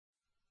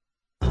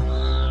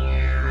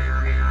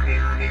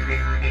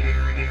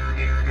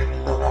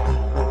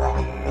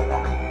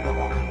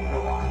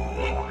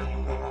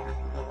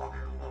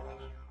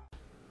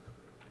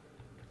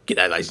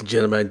G'day ladies and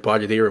gentlemen,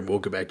 Piedudeaus here and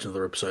welcome back to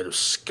another episode of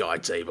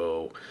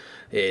SkyTable.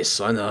 Yes,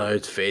 I know,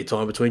 it's fair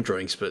time between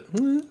drinks, but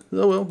oh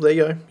well, there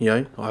you go. You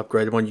know, I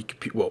upgraded my new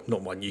computer, well,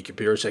 not my new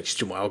computer, it's actually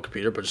still my old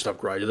computer, but I just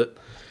upgraded it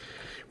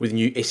with a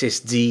new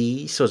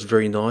SSD, so it's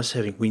very nice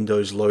having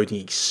Windows loading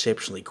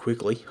exceptionally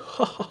quickly.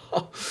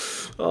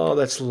 Oh,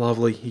 that's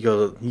lovely,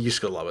 you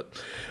just gotta love it.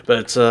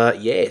 But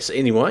yes,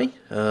 anyway,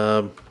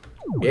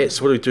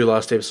 yes, what did we do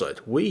last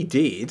episode? We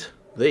did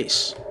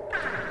this.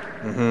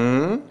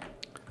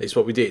 That's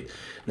what we did.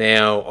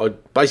 Now,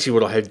 basically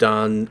what I have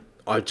done,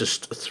 I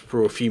just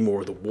threw a few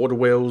more of the water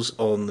wells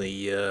on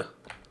the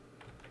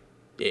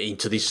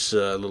into this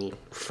little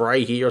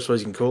fray here, I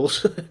suppose you can call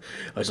it.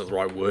 That's not the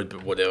right word,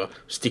 but whatever.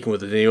 Sticking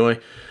with it anyway.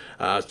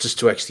 Just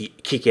to actually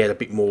kick out a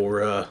bit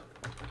more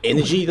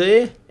energy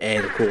there.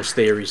 And of course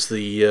there is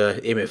the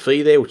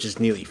MFE there, which is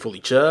nearly fully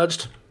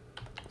charged.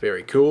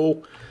 Very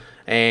cool.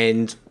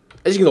 And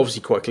as you can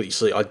obviously quite clearly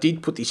see, I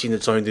did put this in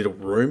its own little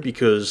room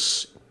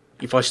because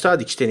if I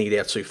started extending it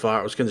out too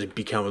far, it was going to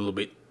become a little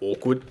bit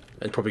awkward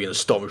and probably going to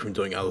stop me from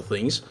doing other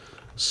things.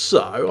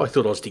 So I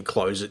thought I'd just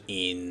enclose it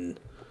in,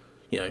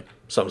 you know,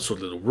 some sort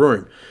of little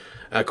room.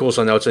 Of course,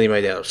 I know it's only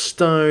made out of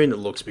stone. It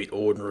looks a bit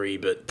ordinary,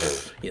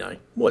 but, you know,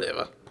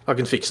 whatever. I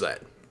can fix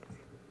that.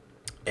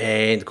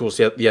 And, of course,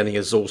 the other thing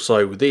is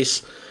also with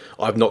this,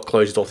 I've not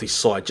closed off this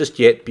side just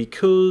yet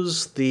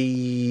because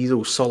the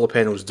little solar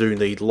panels do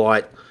need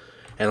light,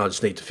 and I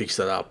just need to fix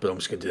that up, but I'm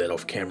just going to do that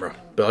off camera.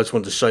 But I just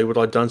wanted to show you what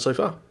I've done so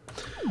far.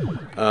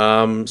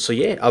 So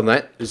yeah, other than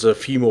that, there's a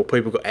few more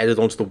people got added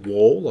onto the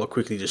wall. I'll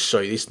quickly just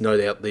show you this. No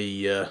doubt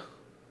you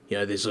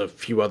know, there's a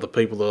few other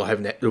people that I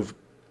haven't, you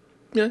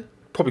know,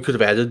 probably could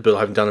have added, but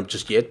I haven't done them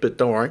just yet. But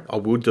don't worry, I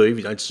will do. If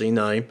you don't see a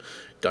name,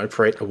 don't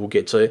fret, I will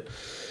get to you.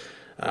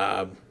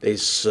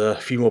 There's a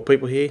few more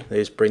people here.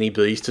 There's Brenny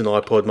Beast and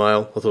iPod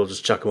Mail. I thought I'd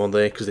just chuck them on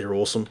there because they're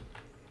awesome.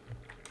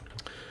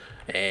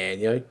 And,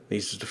 you know,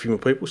 these are just a few more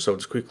people, so I'll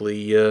just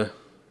quickly, oh.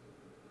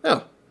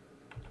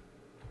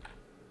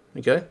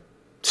 Okay.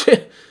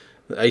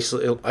 Ace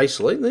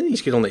Elite, then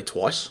he's get on there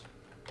twice.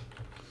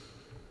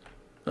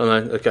 Oh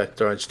no, okay,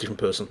 sorry, it's a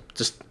different person.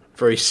 Just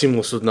very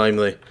similar sort of name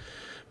there.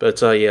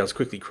 But yeah, let's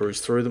quickly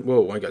cruise through them. Well,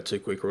 it won't go too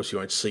quick or else you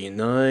won't see your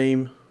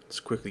name. Let's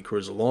quickly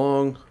cruise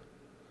along.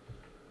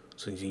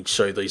 So you can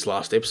show you these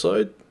last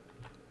episode.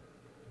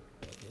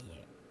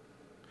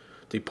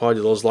 Do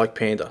piedudeaus like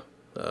panda?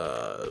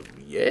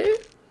 Yeah, I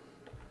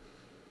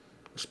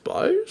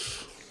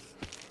suppose.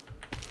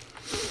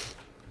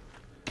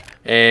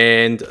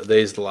 And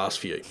there's the last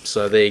few.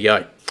 So there you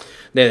go.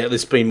 Now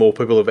there's been more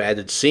people have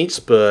added since,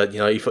 but you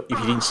know, if you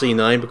didn't see your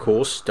name, of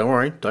course, don't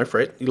worry, don't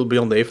fret. It'll be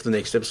on there for the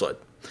next episode.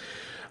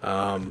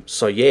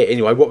 So yeah.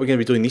 Anyway, what we're going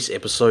to be doing this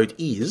episode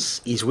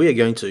is we are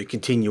going to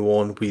continue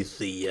on with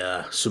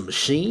the some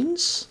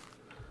machines.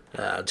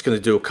 It's going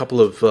to do a couple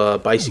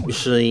of basic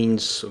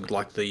machines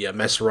like the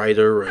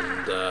macerator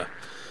and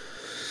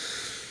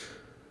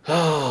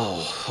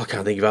oh, I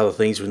can't think of other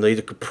things we need.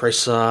 A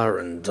compressor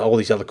and all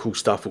these other cool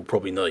stuff we'll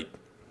probably need.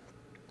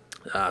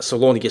 So I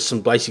want to get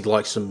some basic,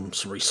 like some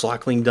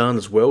recycling done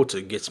as well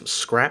to get some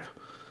scrap.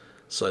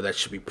 So that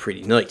should be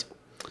pretty neat.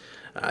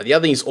 The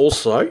other thing is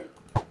also,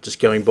 just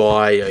going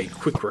by a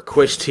quick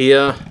request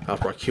here,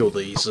 after I kill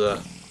these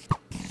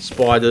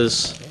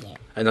spiders.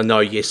 And I know,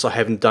 yes, I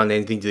haven't done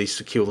anything to these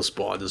to kill the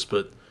spiders,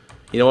 but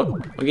you know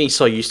what? I'm getting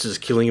so used to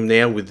just killing them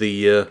now with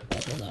the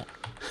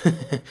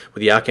with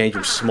the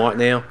Archangel Smite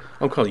now.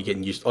 I'm kind of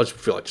getting used. I just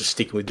feel like just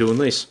sticking with doing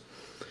this.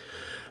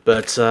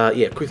 But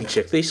yeah, quickly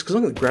check this because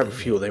I'm going to grab a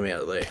few of them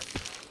out of there.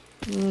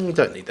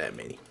 Don't need that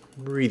many.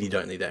 Really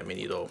don't need that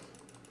many at all.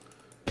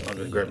 I'm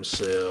going to grab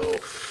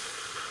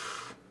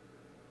myself.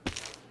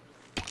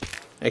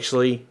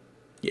 Actually,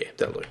 yeah,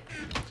 that'll do.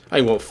 I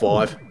only want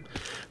 5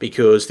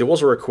 because there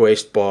was a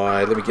request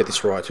by. Let me get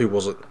this right. Who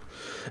was it?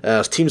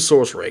 Tim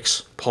Saurus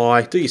Rex.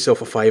 Pie, do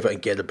yourself a favour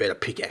and get a better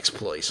pickaxe,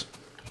 please.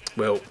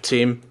 Well,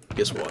 Tim,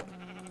 guess what?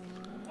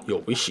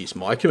 Your wish is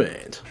my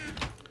command.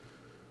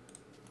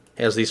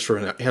 How's this for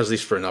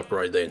an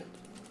upgrade then?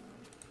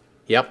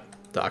 Yep,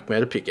 dark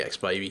matter pickaxe,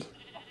 baby.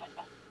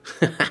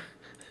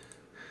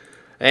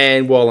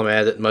 And while I'm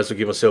at it, might as well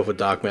give myself a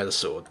dark matter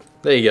sword.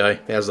 There you go.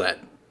 How's that?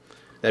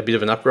 That bit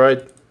of an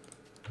upgrade?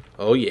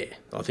 Oh yeah,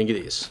 I think it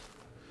is.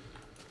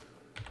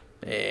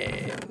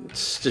 And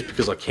just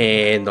because I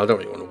can, I don't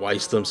really want to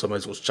waste them, so I might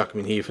as well chuck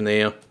them in here for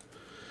now.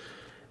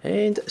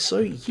 And so,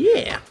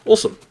 yeah,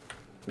 awesome.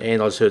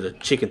 And I just heard a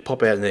chicken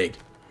pop out an egg.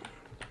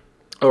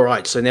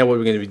 Alright, so now what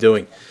we're going to be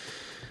doing.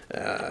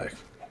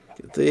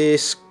 Get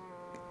this.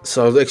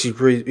 So I'll actually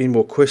read in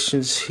more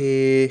questions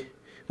here.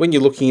 When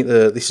you're looking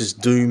at this is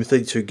Doom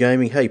 32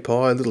 Gaming. Hey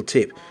Pi, a little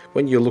tip.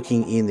 When you're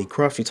looking in the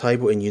crafting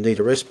table and you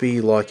need a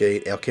recipe like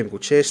a alchemical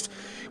chest,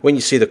 when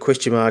you see the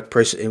question mark,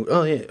 press it.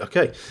 Oh yeah,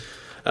 okay.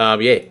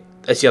 Yeah,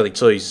 that's the other thing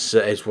too,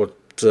 is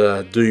what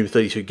Doom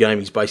 32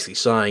 Gaming is basically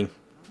saying.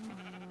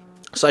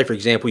 Say for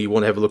example you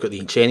want to have a look at the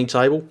enchanting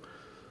table.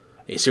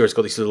 You see where it's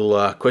got this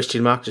little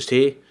question mark just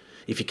here.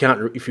 If you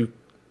can't,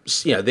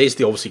 you know, there's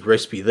the obviously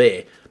recipe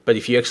there, But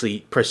if you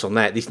actually press on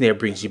that, this now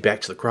brings you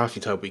back to the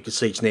crafting table. You can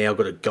see it's now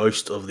got a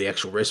ghost of the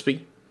actual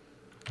recipe.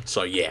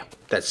 So yeah,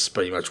 that's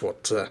pretty much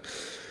what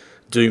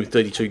Doom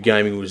 32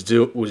 Gaming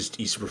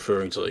is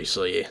referring to.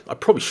 So yeah, I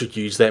probably should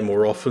use that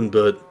more often,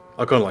 but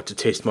I kind of like to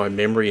test my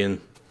memory and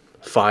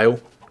fail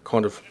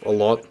kind of a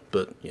lot.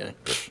 But you know,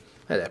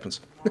 that happens.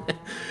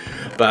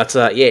 But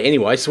yeah,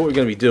 anyway, so what we're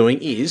going to be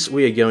doing is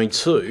we are going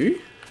to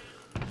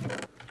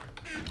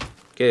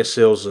get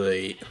ourselves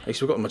a...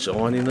 Actually, we've got much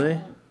iron in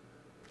there.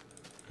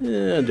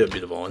 Yeah, I'll do a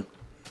bit of iron.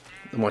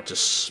 I might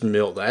just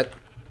smelt that.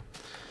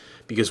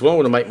 Because what I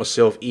want to make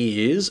myself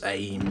is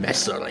a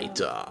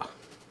macerator.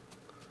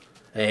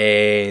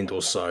 And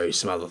also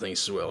some other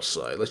things as well.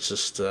 So let's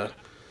just...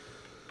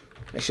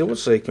 actually,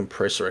 what's a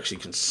compressor actually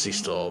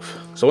consist of?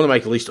 So I want to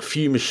make at least a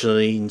few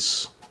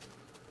machines.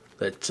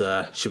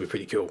 That should be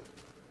pretty cool.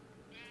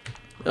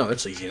 Oh,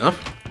 that's easy enough.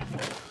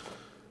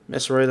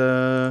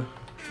 Macerator.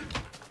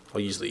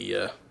 I'll use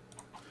the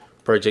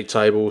project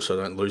table so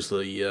I don't lose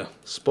the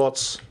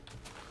spots.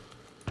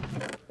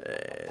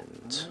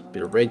 And a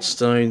bit of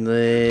redstone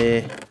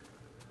there.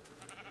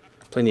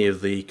 Plenty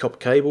of the copper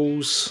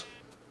cables.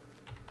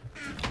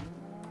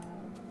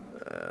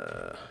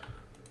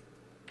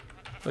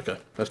 Okay, I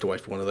have to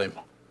wait for one of them.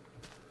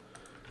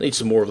 Need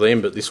some more of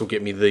them, but this will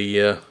get me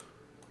the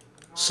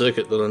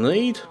circuit that I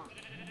need.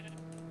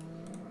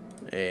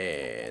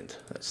 And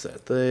that's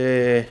that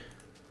there.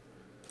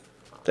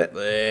 That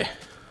there.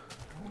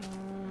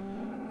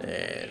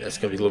 And that's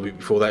going to be a little bit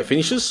before that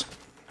finishes.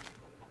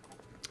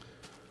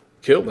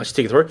 Cool, let's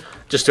take it through.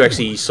 Just to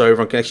actually, so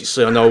everyone can actually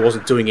see, I know I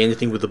wasn't doing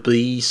anything with the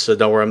bees, so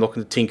don't worry, I'm not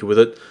going to tinker with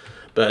it.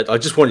 But I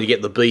just wanted to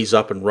get the bees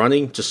up and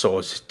running, just so I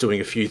was doing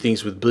a few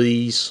things with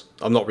bees.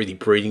 I'm not really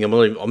breeding them.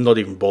 I'm not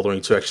even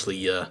bothering to actually,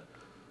 you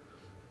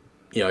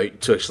know,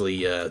 to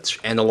actually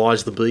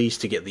analyse the bees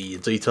to get the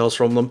details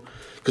from them.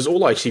 Because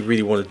all I actually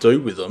really want to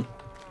do with them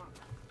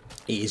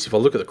is, if I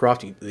look at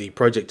the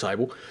project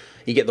table,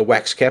 you get the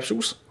wax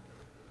capsules.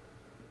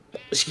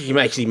 So you can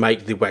actually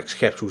make the wax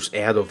capsules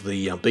out of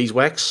the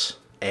beeswax.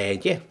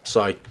 And yeah,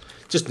 so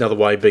just another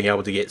way of being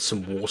able to get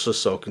some water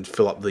so I can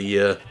fill up the...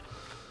 you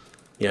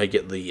know,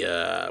 get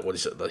the, what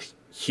is it, the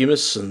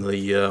humus and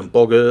the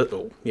bog earth,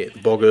 or yeah, the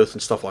bog earth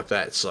and stuff like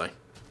that. So,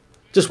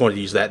 just wanted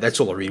to use that. That's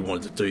all I really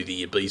wanted to do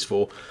the bees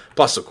for.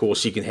 Plus, of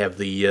course, you can have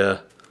the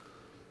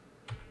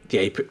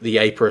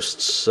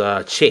apirists'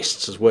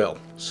 chests as well.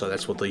 So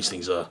that's what these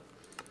things are.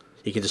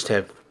 You can just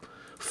have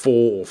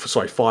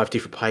 5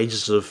 different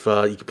pages of,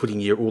 you can put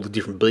in all the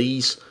different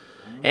bees.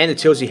 And it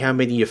tells you how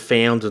many you've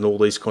found and all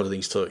these kind of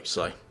things too.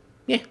 So,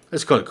 yeah,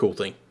 that's kind of a cool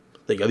thing.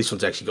 There you go, this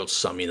one's actually got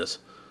some in it.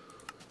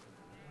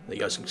 There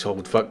you go, some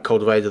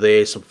cultivator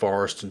there, some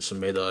forest and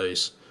some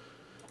meadows,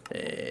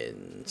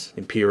 and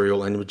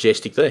imperial and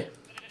majestic there.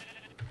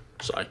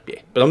 So,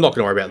 yeah. But I'm not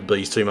going to worry about the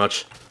bees too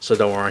much, so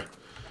don't worry.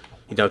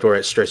 You don't have to worry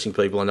about stressing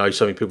people. I know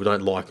so many people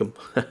don't like them.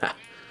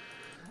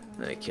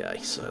 Okay,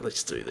 so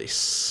let's do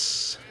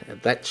this.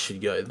 And that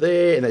should go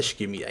there, and that should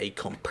give me a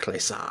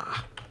compressor.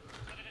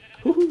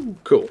 Woohoo,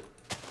 cool.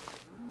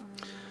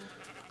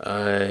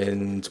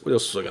 And what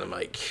else was I going to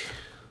make?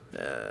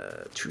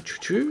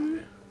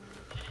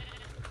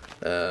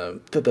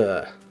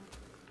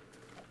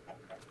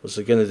 What's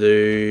it going to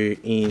do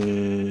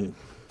in...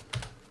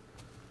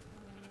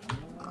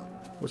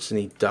 What's an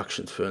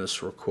induction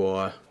furnace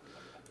require?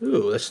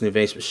 Ooh, that's an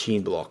advanced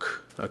machine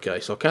block. Okay,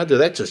 so I can't do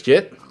that just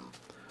yet.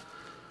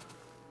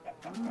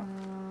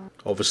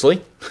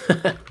 Obviously.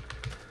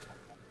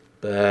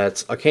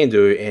 But I can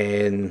do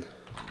an...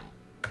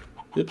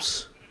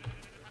 Oops.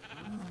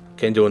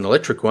 Can do an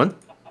electric one.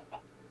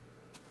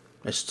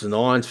 That's an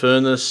iron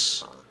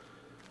furnace,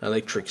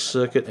 electric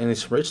circuit, and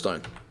some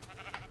redstone.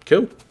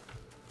 Cool.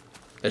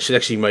 That should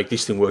actually make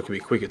this thing work a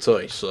bit quicker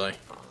too, so...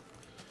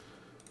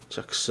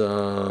 Chuck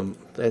some...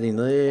 that in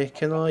there,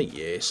 can I?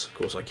 Yes, of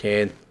course I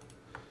can.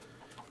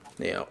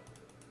 Now,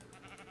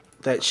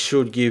 that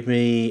should give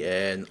me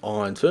an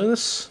iron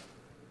furnace.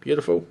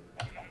 Beautiful.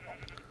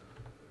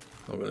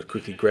 I'm going to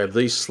quickly grab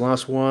this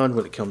last one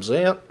when it comes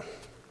out.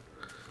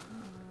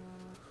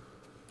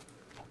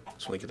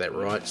 Just want to get that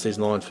right. So there's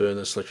an iron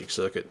furnace, electric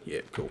circuit.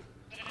 Yeah, cool.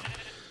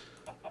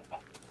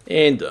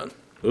 And done.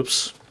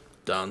 Oops.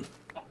 Done.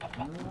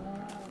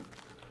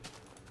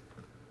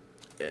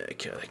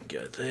 Okay, that can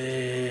go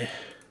there.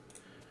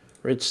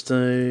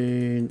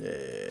 Redstone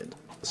and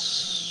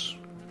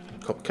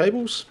copper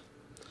cables.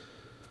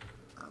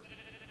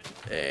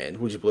 And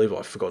would you believe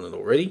I've forgotten it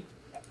already?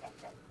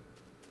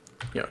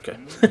 Yeah, okay.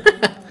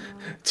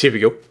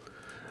 Typical.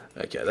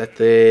 Okay, that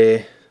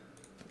there.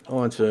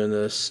 Iron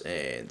furnace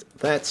and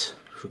that.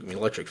 Should give me an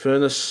electric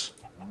furnace.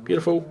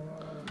 Beautiful.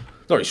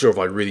 Not really sure if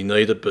I really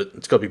need it, but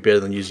it's got to be better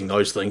than using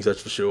those things,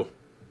 that's for sure.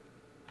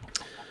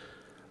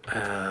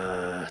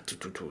 Now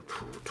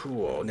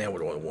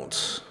what do I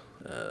want?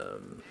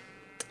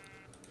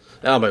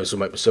 I may as well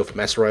make myself a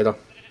macerator.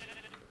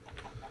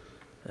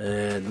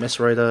 And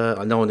macerator,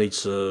 I know I need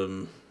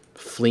some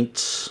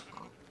flints.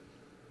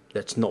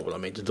 That's not what I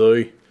meant to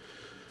do.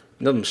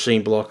 Another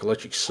machine block,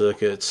 electric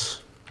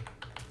circuits.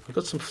 I've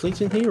got some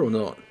flint in here or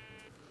not?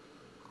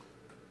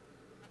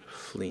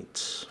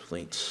 Flint.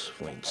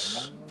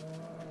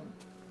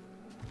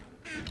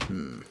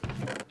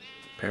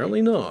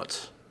 Apparently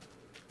not.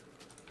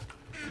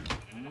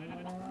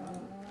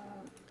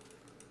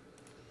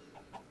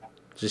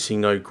 Does this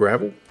thing know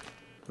gravel?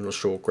 I'm not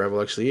sure what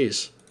gravel actually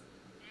is.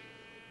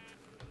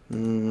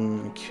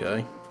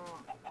 Okay.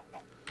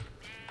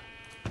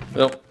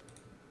 Well,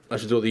 I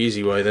should do it the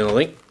easy way then, I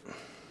think.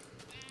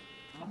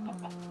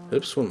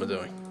 Oops, what am I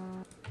doing?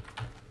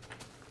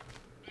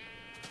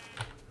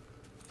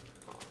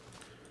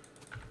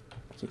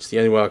 It's the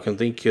only way I can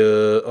think.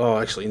 Oh,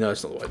 actually, no,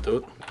 it's not the way to do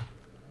it.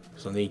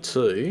 Because I need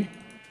to.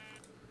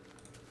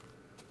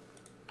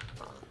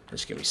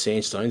 Let's give me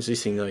sandstone. Does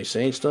this thing know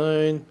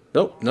sandstone?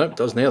 Nope, it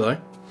does now though.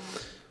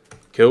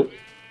 Cool.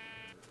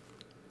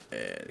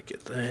 And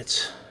get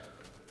that.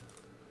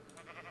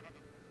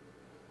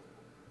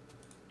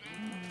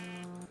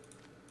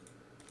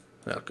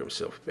 I'll give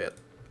myself about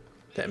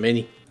that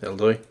many. That'll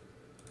do.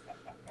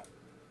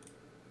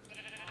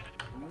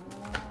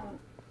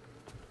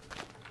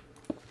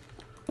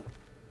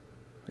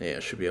 Yeah, I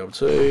should be able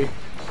to.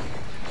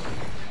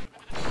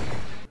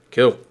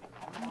 Cool.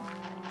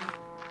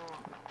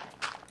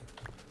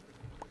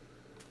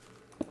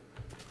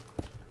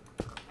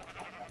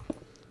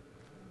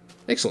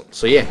 Excellent.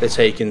 So yeah, that's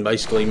how you can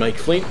basically make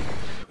flint,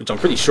 which I'm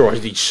pretty sure I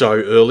did show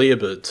earlier,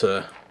 but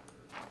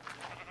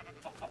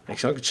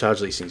actually I could charge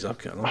these things up,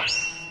 can't I?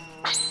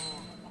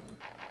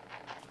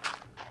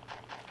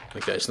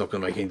 Okay, it's not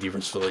going to make any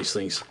difference for these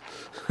things.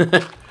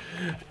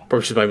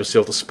 Probably should make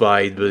myself the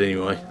spade, but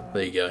anyway,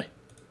 there you go.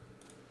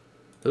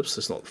 Oops,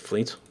 that's not the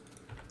flint.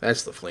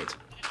 That's the flint.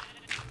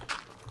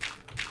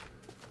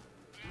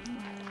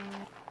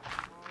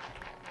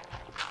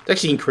 It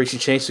actually increases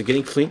your chance of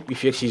getting flint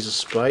if you actually use a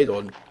spade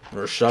or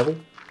a shovel.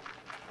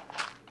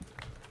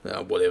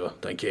 No, whatever,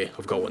 don't care.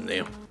 I've got one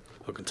now.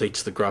 I can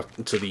teach the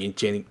craft to the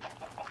enchanting.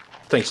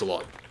 Thanks a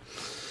lot.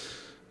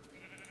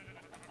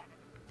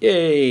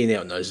 Yay,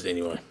 now it knows it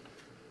anyway.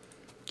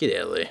 Get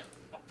out of there.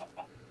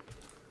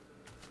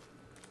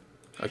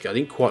 Okay, I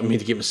didn't quite mean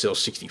to get myself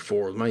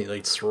 64. I only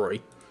need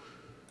 3.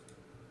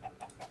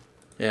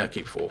 Yeah, I'll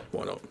keep 4.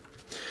 Why not?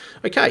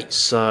 Okay,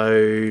 so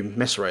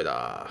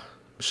macerator,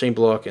 machine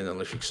block, and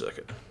electric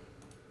circuit.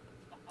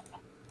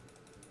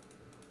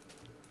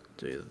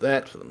 Do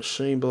that for the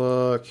machine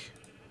block.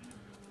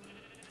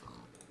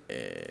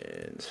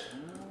 And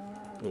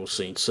we've all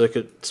seen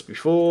circuits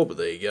before, but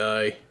there you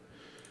go.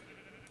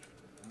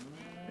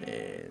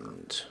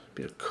 And a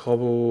bit of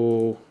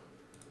cobble.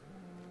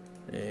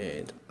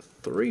 And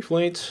 3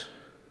 flint.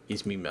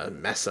 Gives me my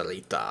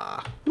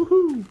macerator.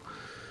 Woohoo!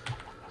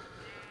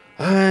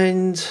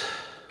 And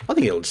I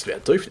think it'll just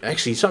about do.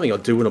 Actually, something I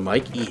do want to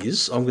make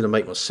is I'm going to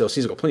make myself,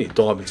 since I've got plenty of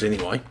diamonds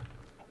anyway,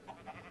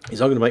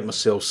 is I'm going to make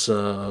myself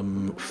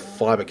some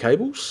fibre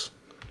cables.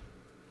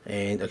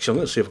 And actually, I'm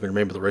going to see if I can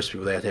remember the recipe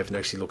without having to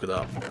actually look it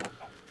up.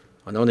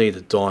 I know I need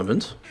a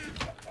diamond, so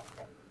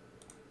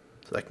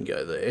that can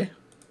go there.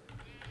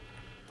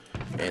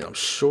 And I'm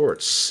sure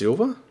it's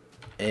silver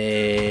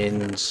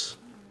and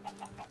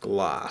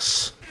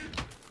glass.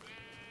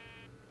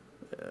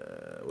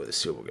 Where the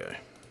silver go?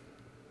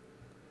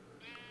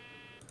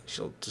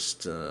 I'll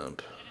just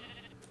dump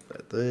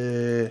that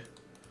there.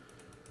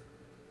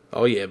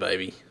 Oh yeah,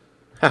 baby.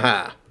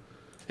 Haha.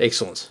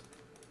 Excellent.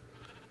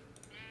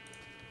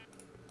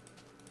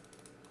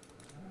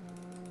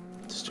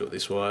 Just do it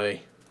this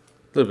way.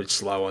 A little bit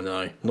slow, I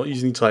know. Not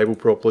using the table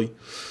properly.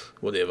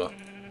 Whatever.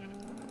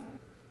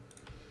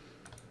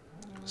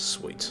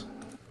 Sweet.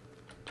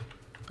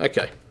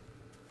 Okay.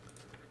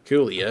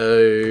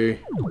 Coolio.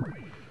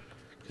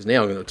 Because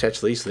now I'm going to attach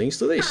these things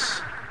to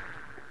this.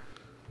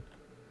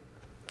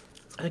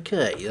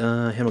 Okay,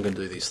 how am I going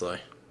to do this though?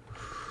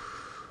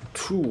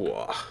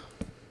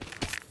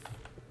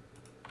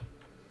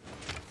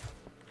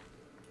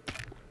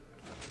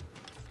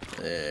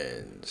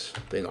 And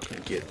then I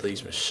can get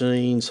these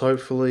machines,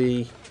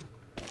 hopefully.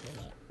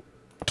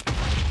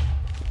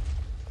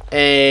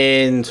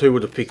 And who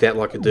would have picked that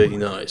like a dirty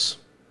nose?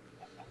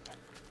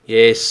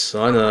 Yes,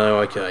 I know,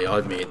 okay, I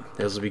admit.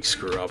 That was a big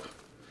screw up.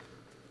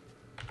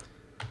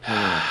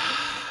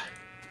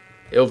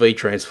 LV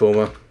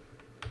transformer.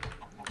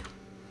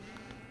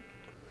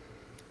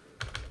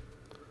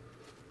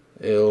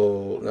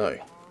 No.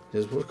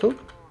 Is what it's called?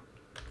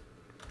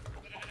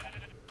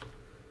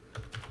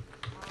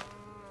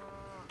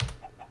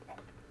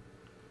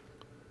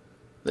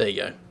 There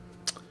you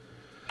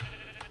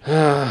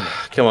go.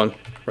 Come on.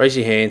 Raise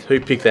your hand.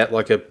 Who picked that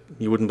like a...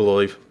 You wouldn't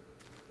believe.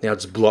 Now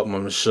it's blocked my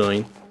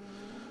machine.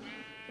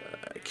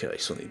 Okay,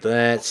 so I need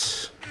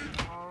that.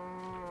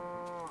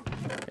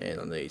 And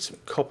I need some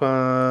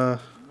copper.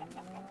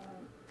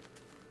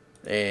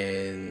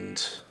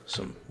 And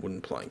some wooden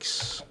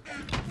planks.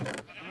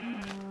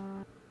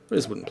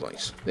 Where's wooden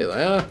planks? There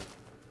they are.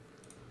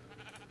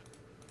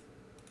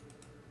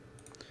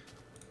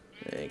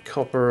 And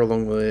copper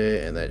along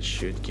there, and that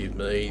should give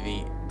me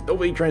the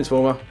LV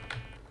transformer.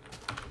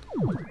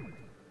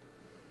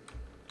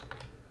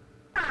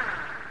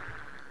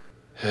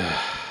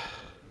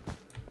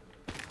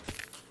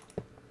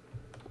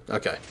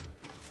 Okay.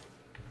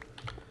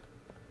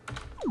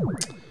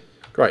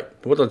 Great.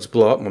 What did I just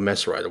blow up? My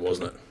macerator,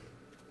 wasn't it?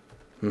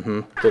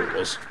 Thought it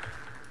was.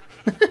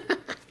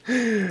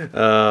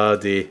 Oh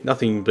dear.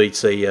 Nothing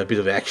beats a bit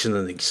of action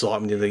and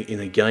excitement in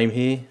a game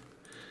here.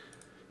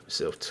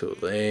 Myself 2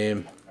 of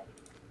them.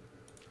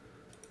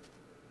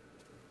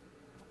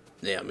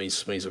 Now it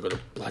means I've got to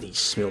bloody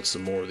smelt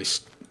some more of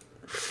this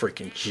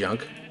freaking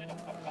junk.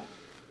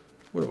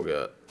 What have I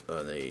got?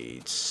 I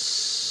need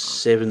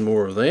 7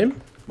 more of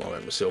them. I'll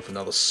make myself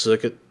another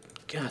circuit.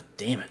 God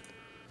damn it.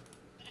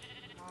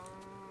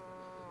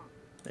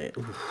 And,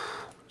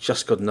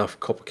 just got enough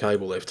copper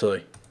cable left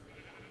too.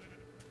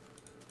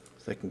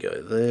 That can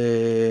go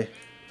there.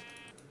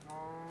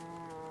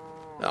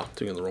 Oh,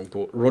 doing the wrong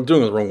board.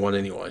 Doing the wrong one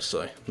anyway,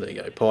 so there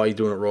you go. Pie, you're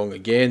doing it wrong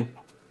again.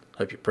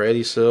 Hope you're proud of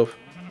yourself.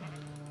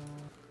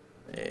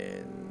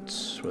 And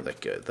where'd that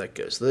go? That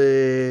goes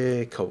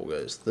there. Cobble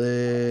goes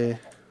there.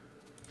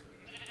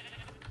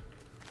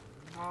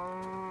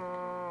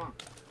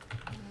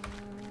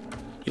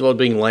 You like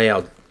being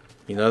loud.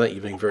 You know that?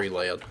 You're being very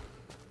loud.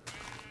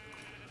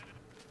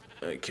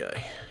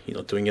 Okay. You're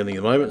not doing anything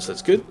at the moment, so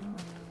that's good.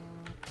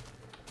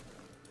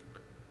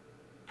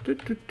 Okay,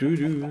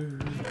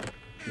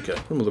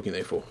 what am I looking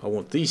there for? I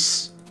want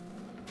this.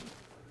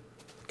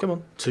 Come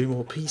on, 2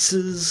 more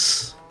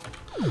pieces.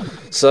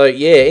 So,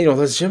 yeah, anyway,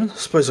 ladies and gentlemen, I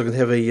suppose I can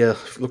have a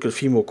look at a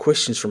few more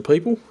questions from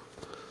people.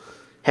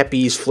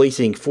 Happy is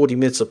fleeting. 40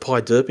 minutes of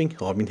pie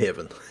derping. I'm in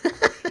heaven.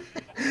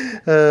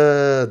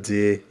 Oh,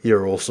 dear.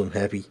 You're awesome,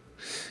 Happy.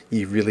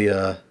 You really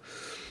are.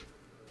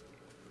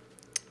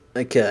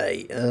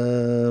 Okay,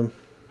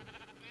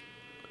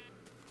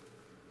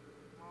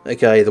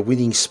 okay, the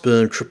winning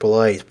sperm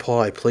AAA.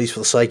 Pie, please, for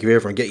the sake of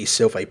everyone, get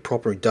yourself a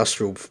proper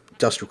industrial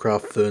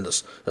craft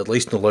furnace, at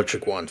least an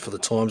electric one, for the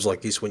times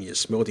like this when you're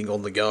smelting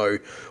on the go,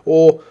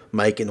 or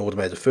make an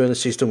automated furnace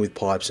system with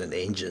pipes and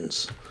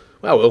engines.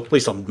 Well, at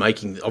least I've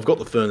got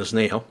the furnace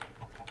now.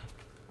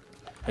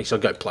 Actually,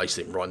 I'll go place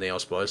them right now, I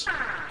suppose.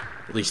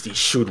 At least it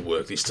should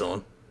work this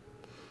time.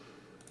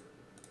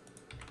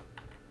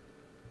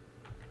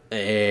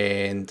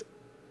 And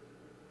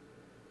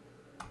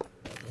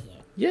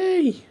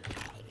yay!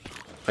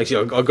 Actually,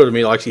 I've got to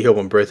admit, I actually held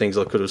my breath things.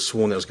 I could have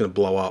sworn that was going to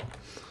blow up.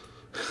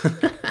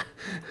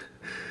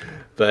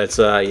 But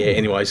yeah,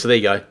 anyway, so there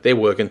you go. They're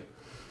working.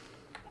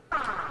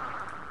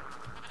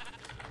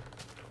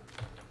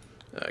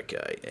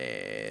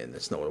 Okay, and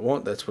that's not what I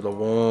want. That's what I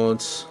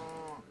want.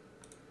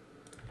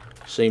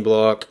 Seam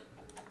block.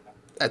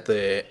 That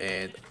there,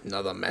 and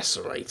another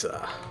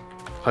macerator.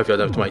 Hopefully I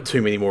don't have to make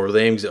too many more of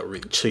them, because that'll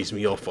really cheese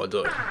me off if I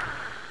do.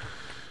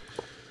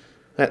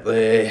 That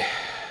there,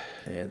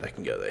 and that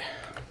can go there.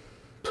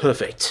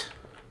 Perfect.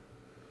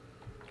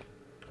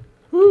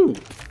 Woo!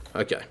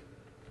 Okay.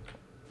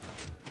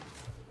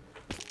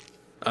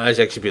 That's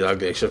actually a bit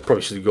ugly, actually. I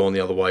probably should have gone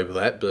the other way with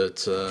that,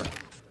 but oh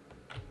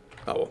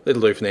well,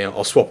 it'll do for now.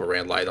 I'll swap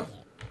around later.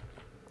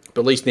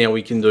 But at least now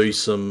we can do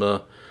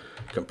some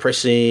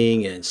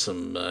compressing and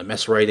some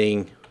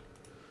macerating.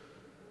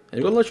 And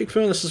we've got an electric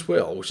furnace as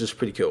well, which is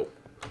pretty cool.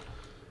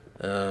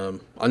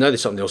 I know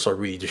there's something else I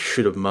really just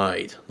should have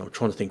made. I'm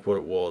trying to think what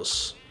it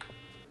was.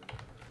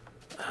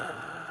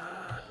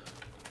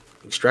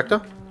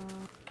 Extractor?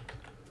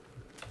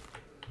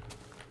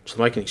 Should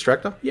I make an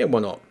extractor? Yeah,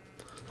 why not?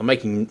 I'm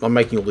making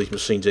all these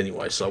machines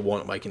anyway, so why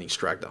not make an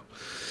extractor?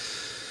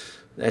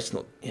 That's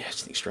not... Yeah,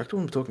 it's an extractor.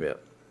 What am I talking about?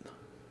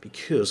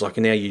 Because I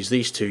can now use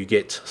these to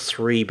get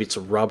 3 bits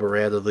of rubber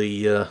out of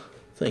the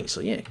thing.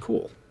 So yeah,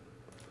 cool.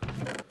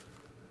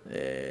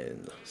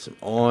 And some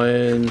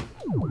iron.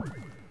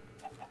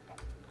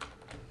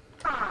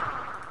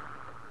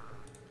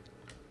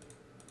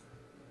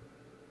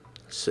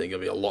 So it's going to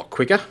be a lot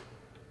quicker.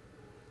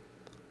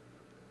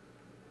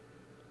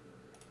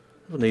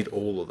 I need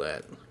all of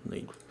that. I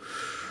need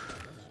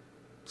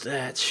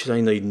that. Should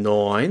I need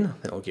 9?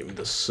 That'll get me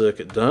the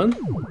circuit done.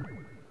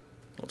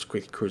 I'll just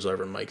quickly cruise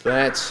over and make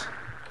that.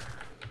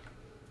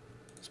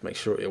 Let's make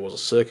sure it was a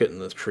circuit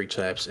and the tree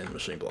taps and the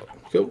machine block.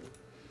 Cool.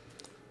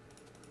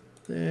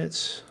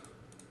 That.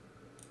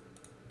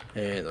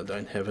 And I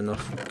don't have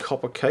enough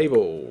copper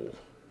cable.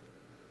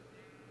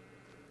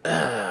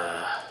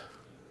 Ah,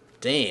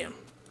 damn.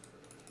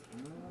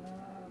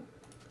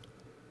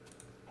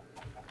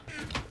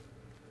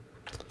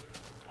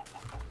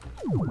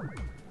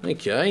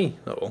 Okay,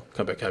 oh well,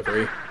 come back over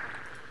here.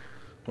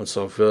 Once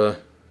I've got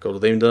all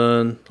them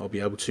done, I'll be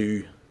able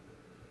to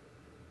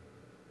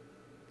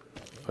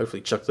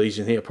hopefully chuck these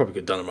in here. I probably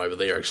could have done them over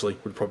there actually,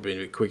 would have probably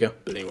been a bit quicker,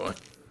 but anyway.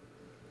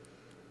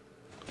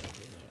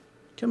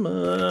 Come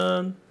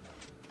on.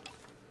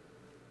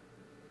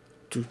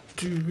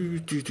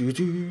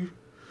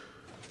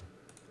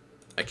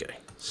 Okay,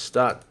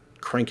 start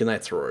cranking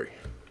that through.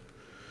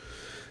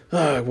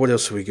 What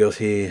else have we got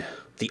here?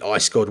 The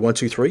Ice God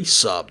 123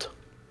 subbed.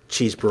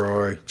 Cheers,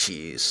 bro.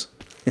 Cheers.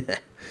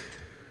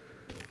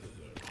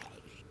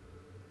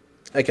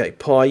 Okay,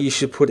 Pie, you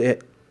should put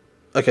it.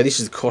 Okay, this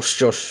is the cost,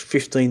 Josh,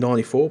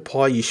 $15.94.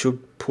 Pie, you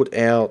should put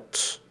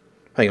out...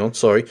 Hang on,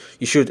 sorry.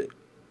 You should...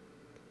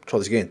 Try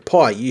this again.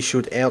 You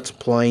should out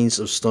planes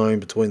of stone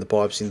between the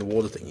pipes in the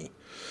water thingy.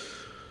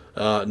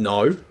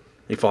 No,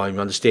 if I'm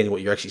understanding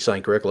what you're actually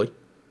saying correctly.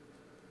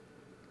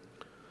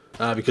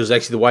 Because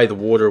actually the way the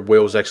water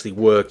wells actually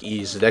work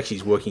is it actually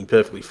is working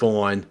perfectly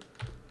fine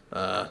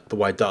the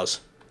way it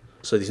does.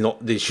 So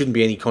there shouldn't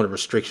be any kind of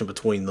restriction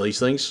between these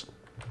things.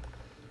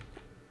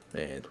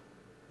 And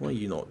why are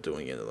you not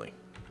doing anything?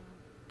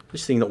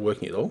 This thing not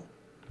working at all?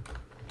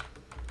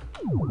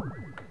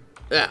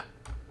 Ah,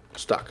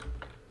 stuck.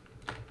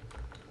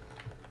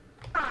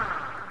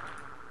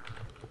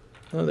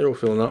 Oh, they're all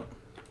filling up.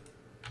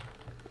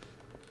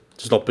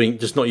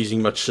 Just not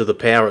using much of the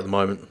power at the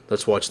moment.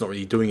 That's why it's not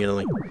really doing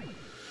anything.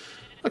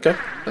 Okay,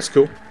 that's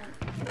cool.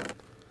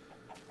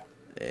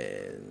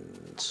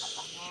 And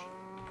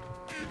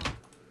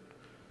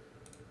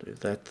do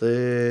that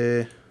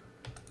there.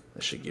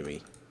 That should give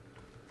me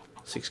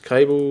 6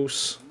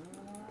 cables.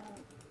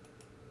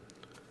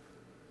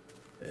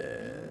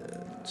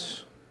 And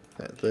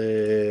that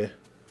there.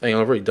 Hang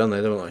on, I've already done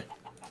that, haven't I?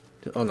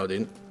 Oh no, I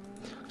didn't.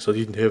 So I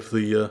didn't have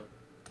the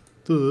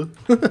okay,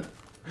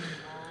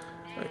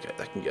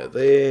 that can go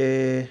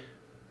there.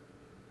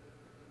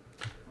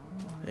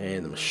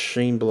 And the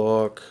machine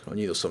block. I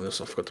knew there was something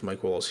else I forgot to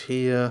make while I was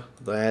here.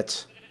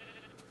 That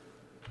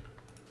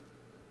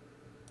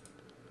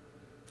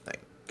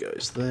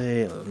goes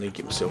there. I need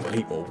to get myself a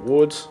heap more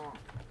wood.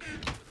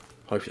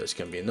 Hopefully that's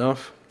going to be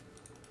enough.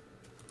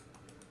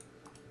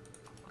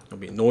 I'd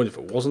be annoyed if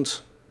it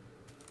wasn't.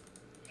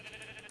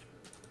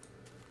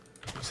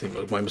 I think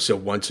I made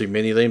myself one too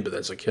many of them, but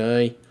that's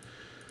okay.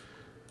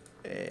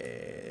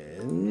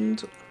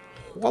 And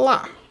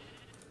voila!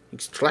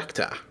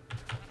 Extractor.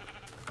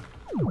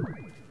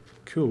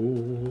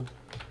 Cool.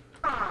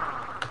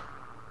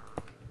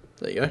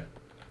 There you go.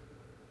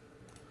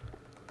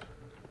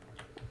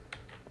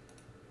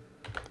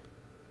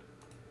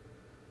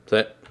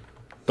 That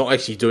not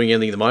actually doing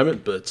anything at the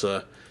moment, but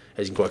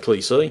as you can quite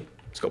clearly see,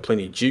 it's got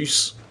plenty of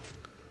juice.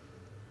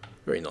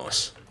 Very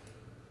nice.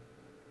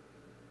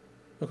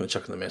 Not going to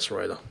chuck in the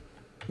macerator.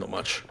 Not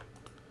much.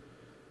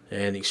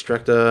 And the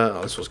extractor,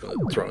 oh, this was going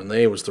to throw in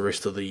there, was the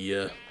rest of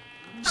the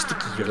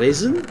sticky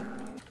resin.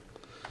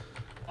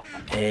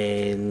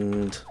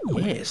 And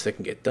yes, that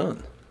can get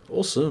done.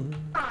 Awesome.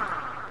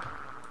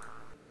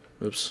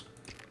 Oops.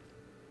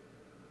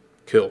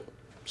 Cool.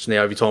 So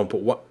now every time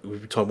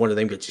one of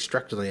them gets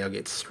extracted, I now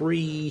get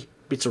 3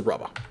 bits of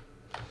rubber.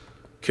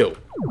 Cool.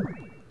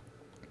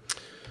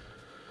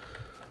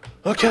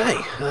 Okay.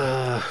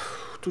 Now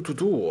what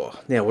do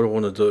I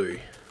want to do?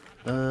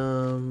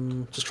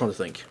 Just trying to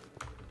think.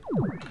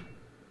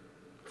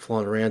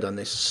 Flying around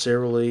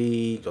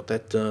unnecessarily. Got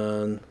that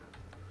done.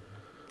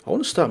 I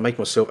want to start making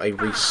myself a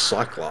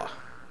recycler.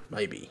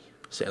 Maybe.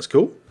 Sounds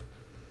cool.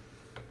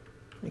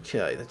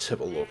 Okay, let's have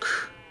a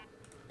look.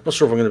 Not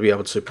sure if I'm going to be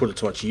able to put it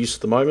to much use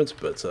at the moment,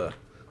 but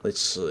let's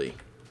see.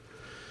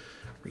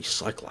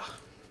 Recycler.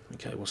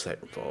 Okay, what's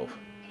that involve?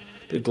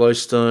 Bit of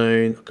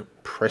glowstone, a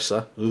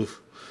compressor,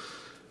 oof,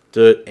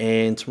 dirt,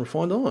 and some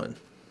refined iron.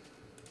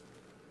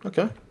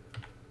 Okay.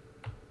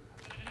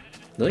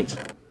 Neat.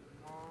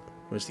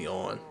 Where's the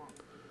iron?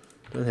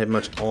 Don't have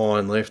much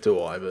iron left,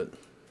 do I? But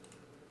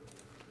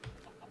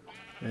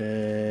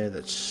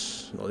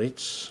that's not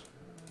it.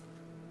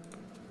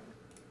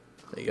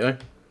 There you go.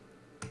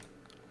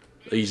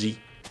 Easy.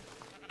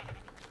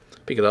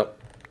 Pick it up.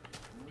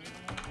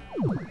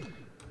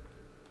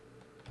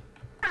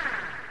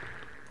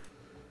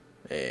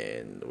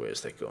 And where's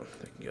that gone?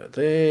 That can go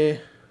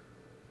there.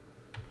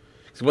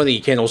 So one thing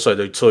you can also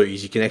do too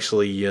is you can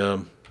actually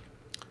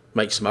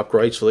make some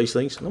upgrades for these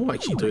things. And I might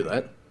actually do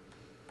that.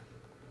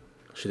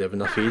 I should have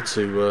enough here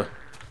to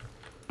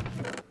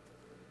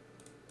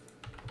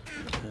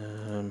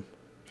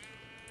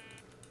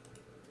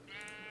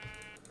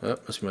oh,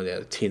 must be made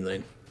out of tin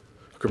then.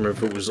 I can't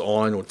remember if it was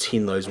iron or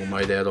tin those were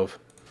made out of.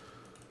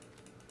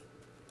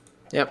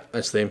 Yep,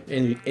 that's them.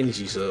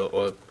 Energy cell,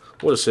 or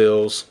water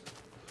cells.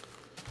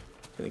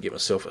 Gonna get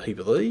myself a heap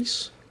of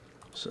these.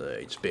 So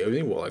just bear with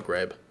me while I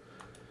grab a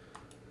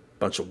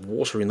bunch of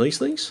water in these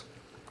things.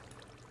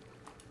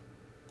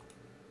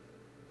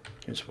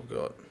 Guess we've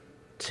got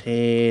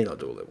 10. I'll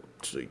do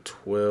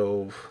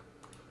 12.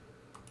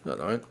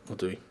 No, I'll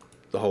do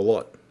the whole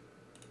lot.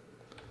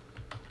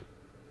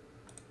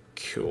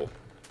 Cool.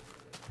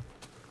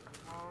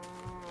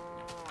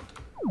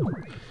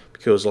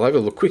 Because I'll have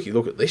a quickly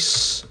look at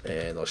this,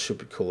 and I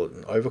should call it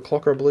an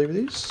overclocker, I believe it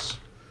is.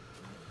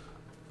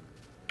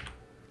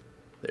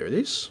 There it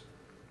is.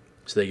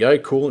 So there you go,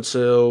 coolant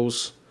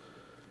cells,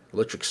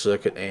 electric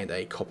circuit, and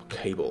a copper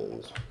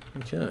cable.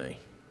 Okay.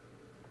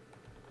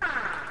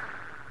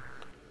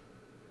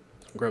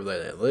 Grab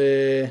that out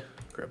there,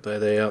 grab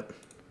that out.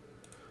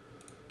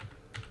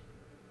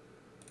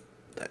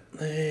 That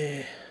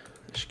there.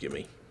 That should give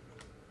me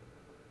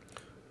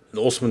an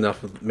awesome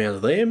enough amount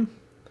of them.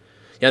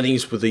 The other thing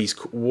is with these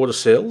water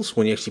cells,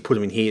 when you actually put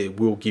them in here, it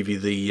will give you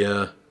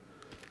the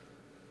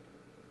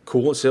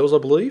coolant cells, I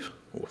believe.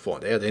 We'll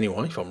find out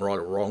anyway, if I'm right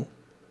or wrong.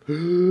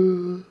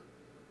 Ta-da!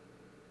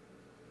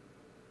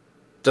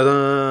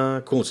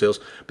 Coolant cells.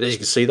 But as you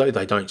can see though,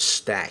 they don't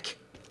stack.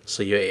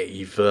 So yeah,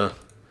 you've got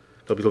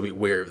to be a little bit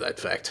wary of that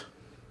fact.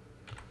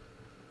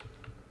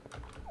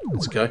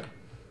 Let's go.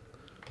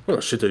 What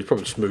I should do is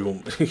probably just move on.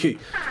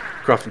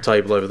 Crafting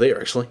table over there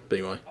actually. But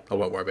anyway, I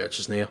won't worry about it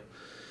just now.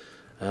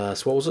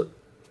 So what was it?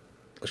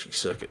 Electric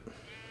circuit.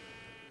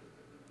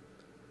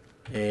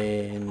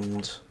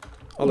 And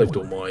I left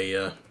all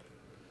my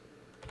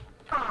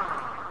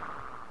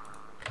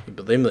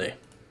put them there.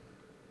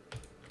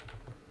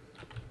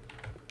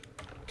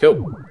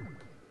 Cool.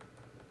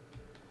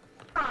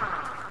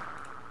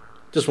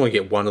 Just want to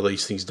get one of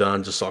these things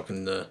done just so I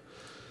can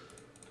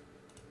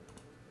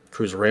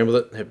cruise around with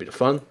it and have a bit of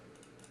fun.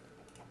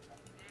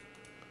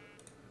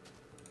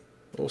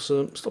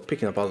 Awesome. Stop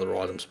picking up other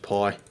items.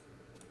 Pie.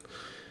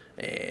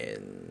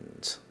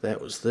 And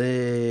that was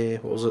there.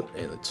 What was it?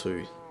 And the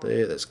two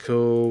there. That's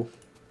cool.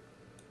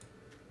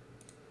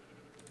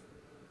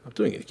 I'm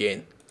doing it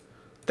again.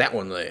 That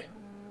one there.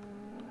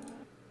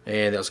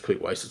 And that was a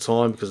quick waste of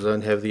time because I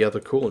don't have the other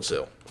coolant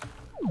cell.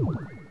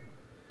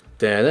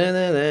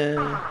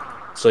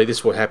 Da-da-da-da. See, this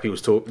is what Happy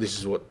was talking. This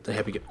is what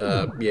Happy,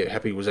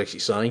 Happy was actually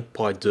saying.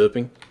 Pie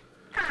derping.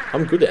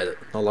 I'm good at it.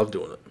 I love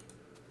doing it.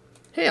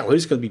 Hell,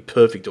 who's going to be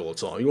perfect all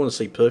the time? You want to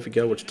see perfect?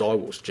 Go watch Die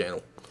Wars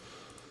channel.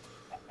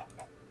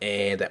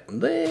 And that one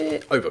there,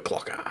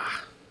 overclocker.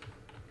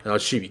 And I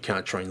assume you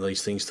can't train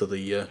these things to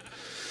the.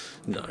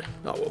 No.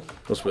 Oh well,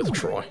 that's worth a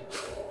try.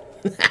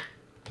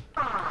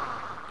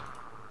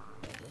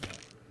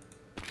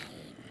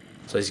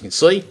 So as you can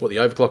see, what the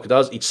overclocker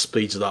does, it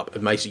speeds it up.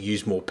 It makes it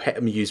use more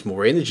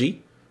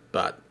energy,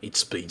 but it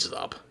speeds it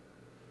up.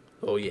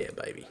 Oh yeah,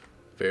 baby.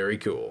 Very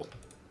cool.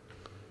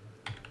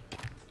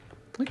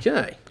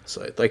 Okay,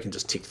 so they can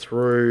just tick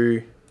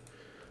through,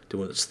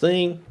 doing its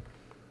thing.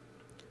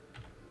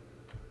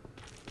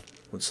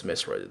 What's the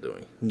macerator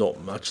doing?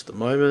 Not much at the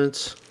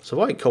moment. So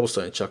if I can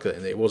cobblestone and chuck that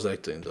in there, what's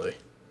that going to do?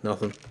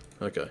 Nothing?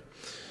 Okay.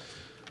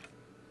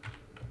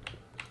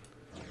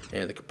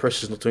 And the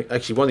compressor's not doing...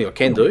 Actually, one thing I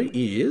can do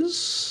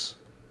is...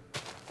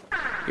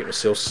 get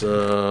myself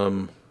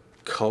some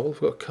coal.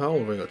 I've got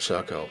coal, or I've got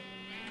charcoal.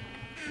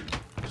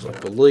 Because I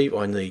believe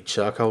I need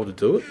charcoal to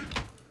do it.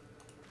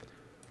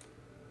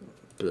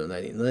 Burn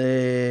that in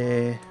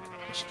there.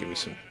 That should give me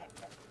some...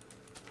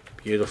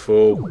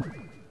 Beautiful.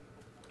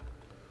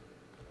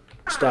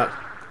 Start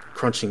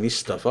crunching this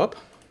stuff up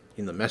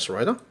in the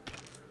macerator.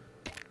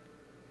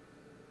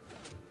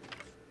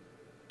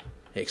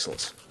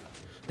 Excellent.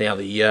 Now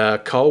the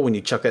coal, when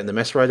you chuck that in the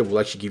macerator, will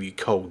actually give you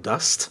coal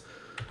dust.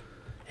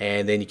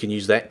 And then you can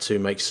use that to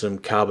make some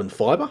carbon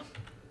fibre,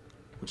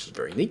 which is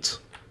very neat.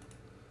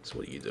 So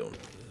what are you doing?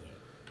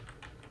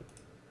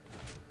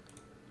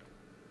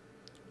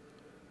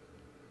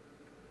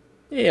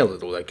 Yeah, I'll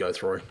let all that go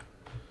through.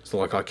 It's not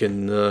like I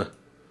can...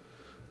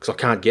 because I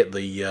can't get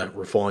the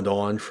refined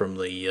iron from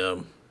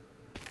the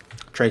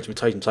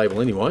transmutation table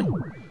anyway.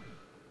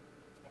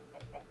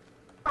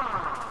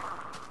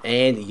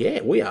 And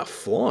yeah, we are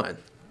flying.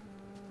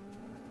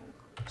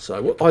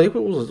 So what I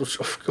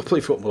completely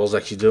forgot what I was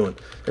actually doing.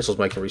 That's what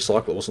I was making a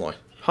recycler, wasn't I?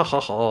 Ha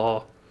ha ha.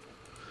 At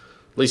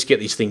least get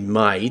this thing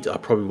made.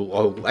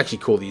 I'll actually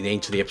call the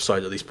end to the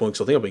episode at this point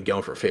because I think I've been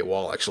going for a fair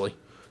while actually,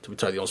 to be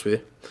totally honest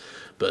with you.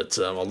 But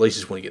I at least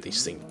just want to get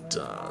this thing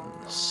done.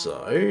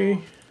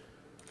 So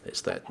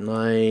there's that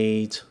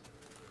made.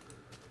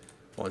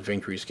 My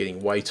inventory is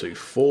getting way too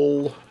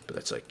full, but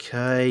that's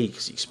okay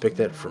because you expect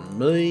that from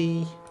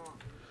me.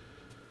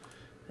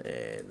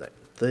 And that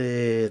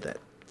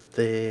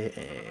there,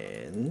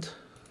 and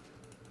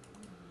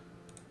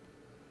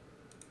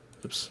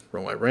oops,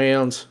 wrong way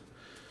around.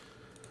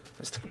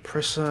 That's the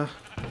compressor,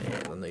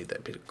 and I need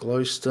that bit of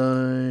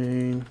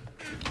glowstone.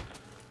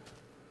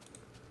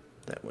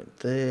 That went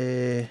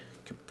there.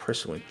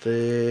 Compressor went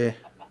there.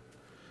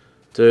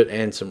 Dirt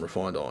and some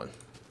refined iron.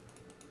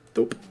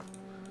 Doop.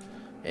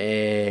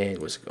 And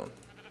where's it gone?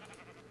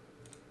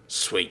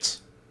 Sweet.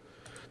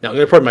 Now I'm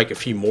going to probably make a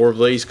few more of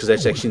these because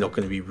that's actually not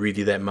going to be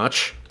really that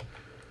much.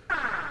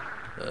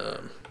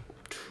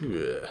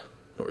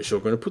 Not really sure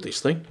I'm going to put this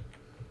thing.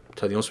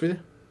 Totally honest with you.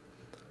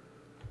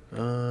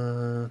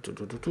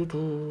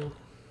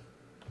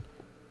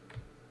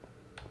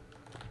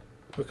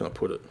 Where can I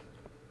put it?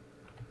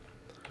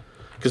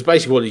 Because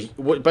basically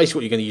what you're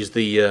going to use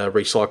the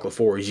recycler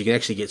for is you can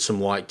actually get some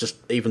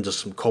just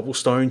some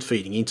cobblestone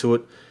feeding into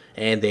it,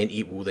 and then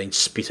it will then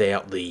spit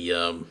out the.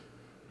 Can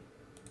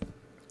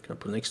I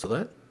put it next to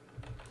that?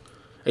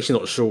 Actually,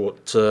 not sure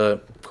what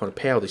kind of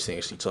power this thing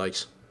actually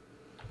takes.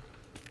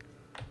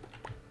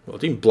 Well,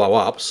 it didn't blow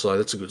up, so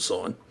that's a good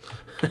sign.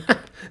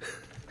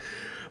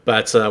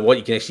 But what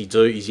you can actually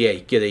do is, yeah, you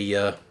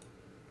get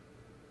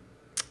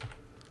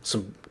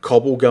some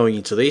cobble going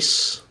into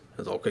this,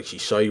 as I'll actually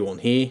show you on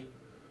here.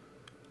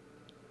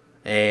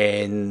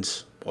 And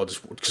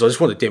because I just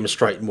want to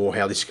demonstrate more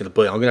how this is going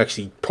to be. I'm going to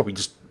actually probably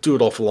just do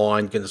it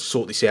offline. Going to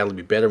sort this out a little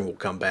bit better, and we'll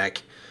come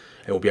back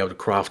and we'll be able to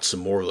craft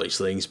some more of these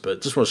things.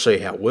 But just want to show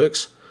you how it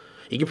works.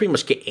 You can pretty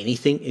much get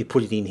anything and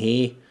put it in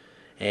here,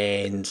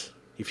 and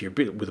if you're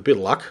with a bit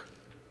of luck,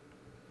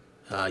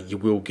 you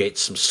will get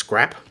some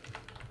scrap.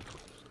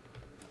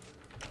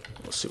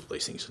 Let's see what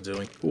these things are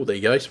doing. Oh, there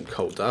you go, some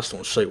coal dust. I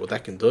want to show you what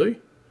that can do.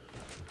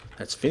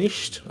 That's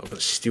finished. I'm going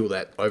to steal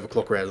that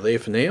overclocker out of there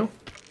for now,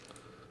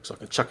 so I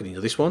can chuck it into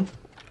this one.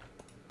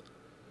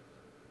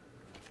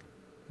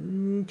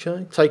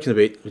 Okay, taking a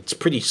bit. It's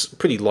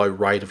pretty low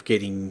rate of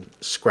getting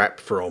scrap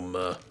from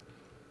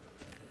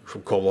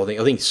cobble. I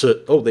think.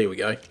 Oh, there we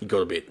go. You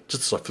got a bit.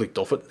 Just as I flicked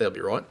off it, that'll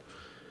be right.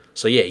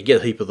 So yeah, you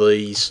get a heap of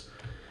these,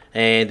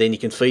 and then you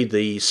can feed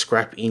the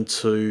scrap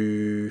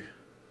into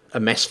a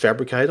mass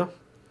fabricator.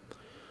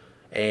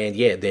 And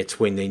yeah, that's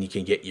when then you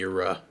can get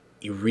your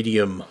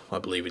iridium, I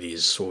believe it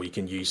is, or you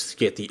can it's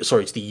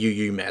the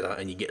UU matter,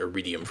 and you get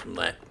iridium from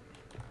that,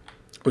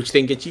 which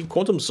then gets you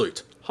quantum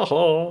suit.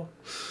 Haha,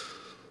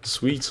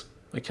 sweet.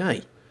 Okay,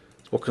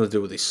 so what can I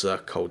do with this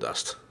coal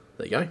dust?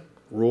 There you go,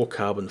 raw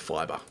carbon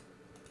fibre.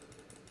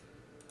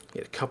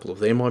 Get a couple of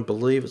them, I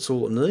believe it's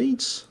all it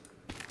needs.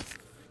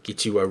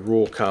 Get you a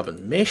raw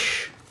carbon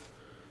mesh.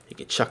 You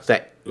can chuck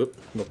that,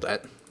 not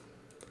that.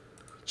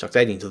 Chuck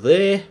that into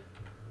there.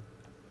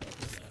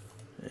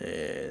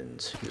 And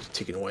it's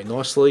ticking away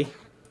nicely.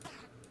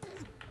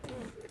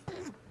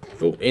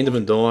 Oh,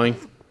 Enderman dying.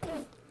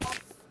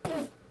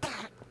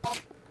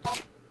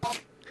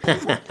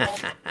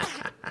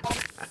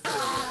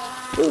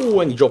 Oh,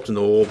 and he dropped an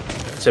orb.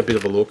 Let's have a bit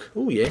of a look.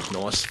 Oh yeah,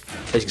 nice.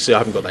 As you can see, I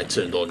haven't got that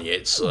turned on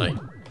yet, so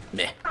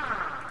meh.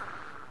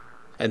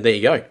 And there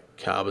you go,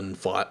 carbon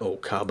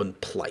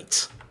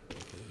plate.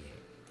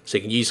 So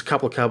you can use a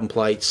couple of carbon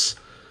plates,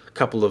 a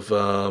couple of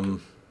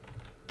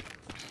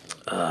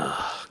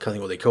can't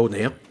think what they're called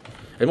now.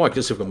 I might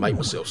just see if I can make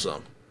myself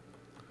some,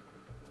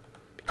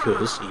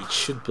 because it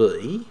should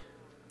be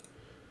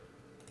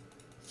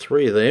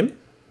 3 of them,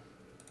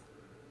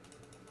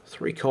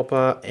 3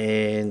 copper,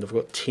 and I've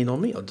got 10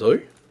 on me. I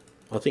do.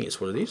 I think it's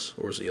what it is,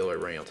 or is it the other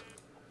way around?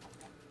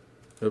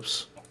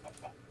 Oops.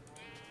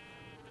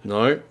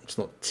 No, it's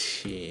not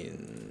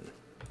 10.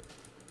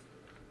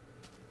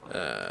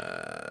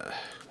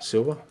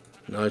 Silver?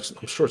 No,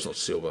 I'm sure it's not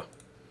silver.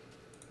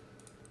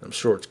 I'm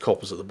sure it's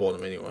copper's at the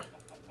bottom anyway.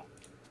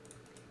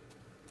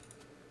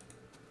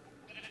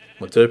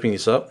 Am I derping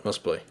this up?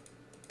 Must be.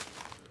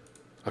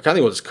 I can't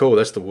think what it's called.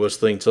 That's the worst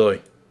thing too.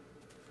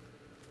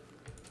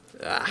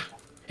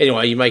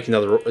 Anyway, you make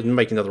another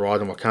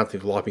item. I can't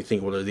think what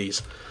it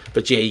is.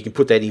 But yeah, you can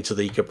put that into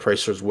the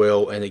compressor as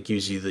well, and it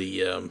gives you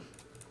the.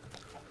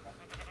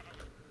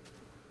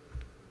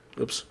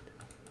 Oops.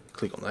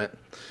 Click on that.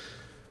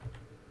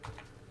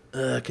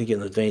 Can you get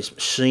an advanced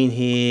machine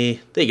here?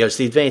 There you go. It's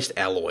the advanced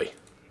alloy,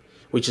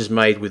 which is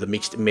made with a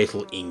mixed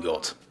metal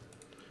ingot.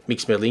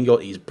 Mixed metal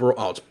ingot is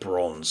it's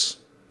bronze.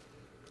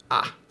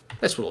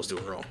 That's what I was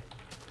doing wrong.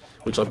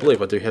 Which I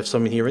believe I do have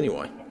some in here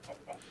anyway.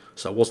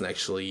 So it wasn't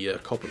actually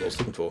copper that I was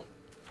looking for.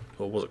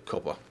 Or was it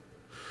copper?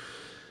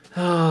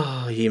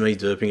 Hear me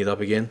derping it up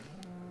again.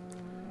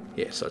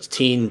 Yeah, so it's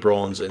tin,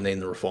 bronze, and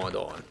then the refined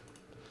iron.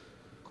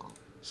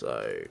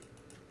 So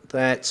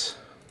that.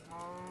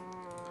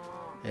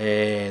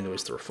 And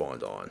where's the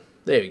refined iron?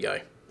 There we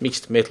go.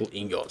 Mixed metal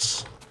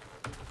ingots.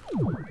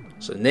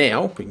 So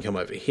now we can come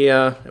over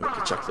here and we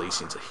can chuck these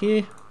into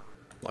here,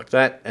 like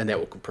that, and that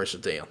will compress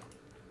it down.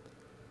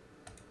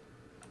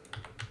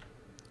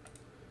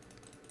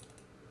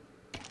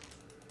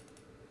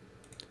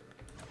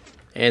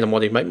 And I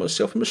might even make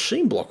myself a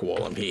machine block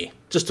while I'm here,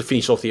 just to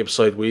finish off the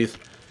episode with.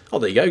 Oh,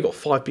 there you go, got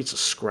 5 bits of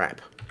scrap.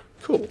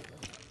 Cool.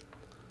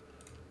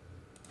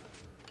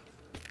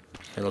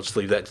 And I'll just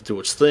leave that to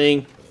do its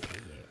thing.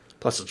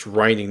 Plus it's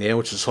raining now,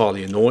 which is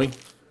highly annoying.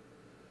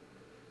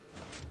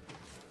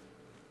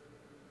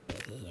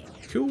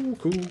 Cool,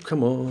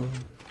 come on.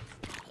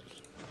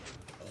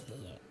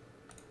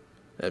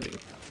 That'd be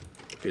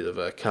a bit of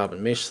a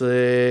carbon mesh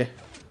there.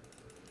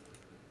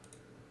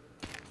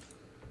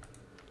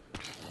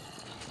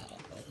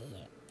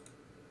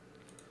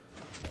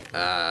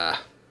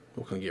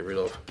 What can I get rid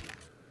of?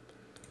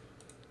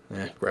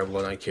 Gravel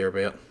I don't care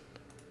about.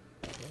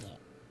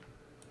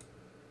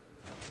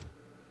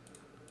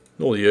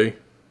 Nor you.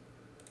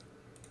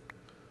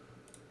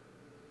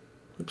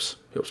 Oops,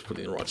 helps put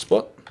it in the right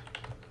spot.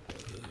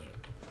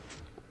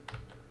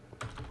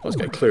 Let's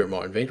go clear up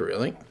my inventory, I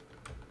think.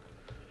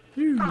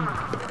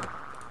 I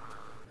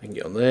can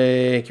get on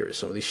there, get rid of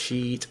some of this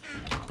shit.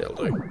 That'll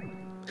do.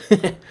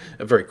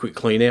 A very quick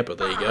clean out, but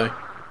there you go.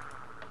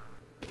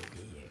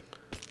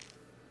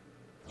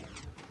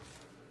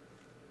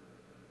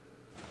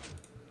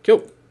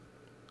 Cool.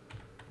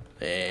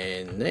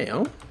 And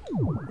now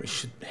we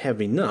should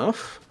have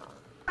enough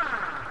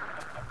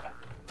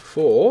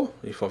for,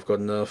 if I've got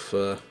enough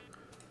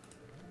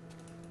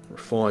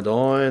refined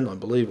iron, I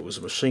believe it was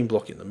a machine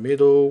block in the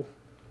middle.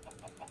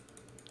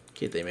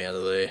 Get them out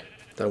of there.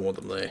 Don't want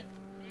them there.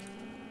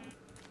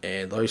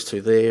 And those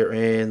 2 there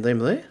and them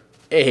there.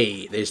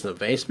 Hey, there's an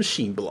advanced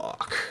machine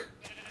block.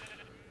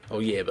 Oh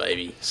yeah,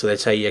 baby. So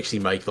that's how you actually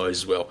make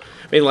those as well.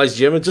 And ladies and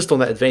gentlemen, just on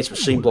that advanced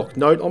machine block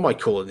note, I might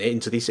call it an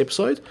end to this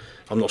episode.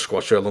 I'm not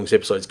quite sure how long this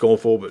episode's gone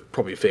for, but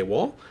probably a fair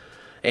while.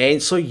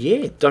 And so,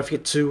 yeah, don't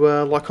forget to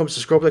like, comment,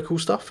 subscribe, that cool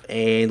stuff,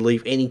 and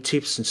leave any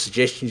tips and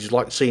suggestions you'd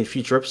like to see in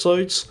future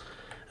episodes.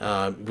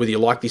 Whether you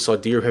like this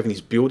idea of having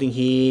this building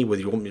here,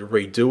 whether you want me to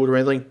redo it or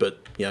anything, but,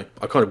 you know,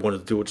 I kind of wanted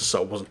to do it just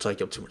so it wasn't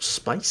taking up too much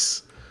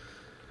space.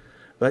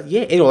 But,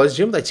 yeah, anyway, ladies and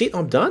gentlemen, that's it.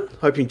 I'm done.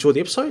 Hope you enjoyed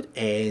the episode,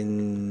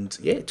 and,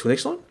 yeah, till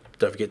next time,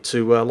 don't forget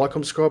to like,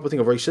 comment, subscribe. I think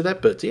I've already said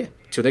that, but, yeah,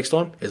 till next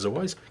time, as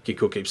always, keep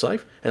cool, keep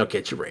safe, and I'll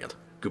catch you around.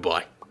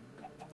 Goodbye.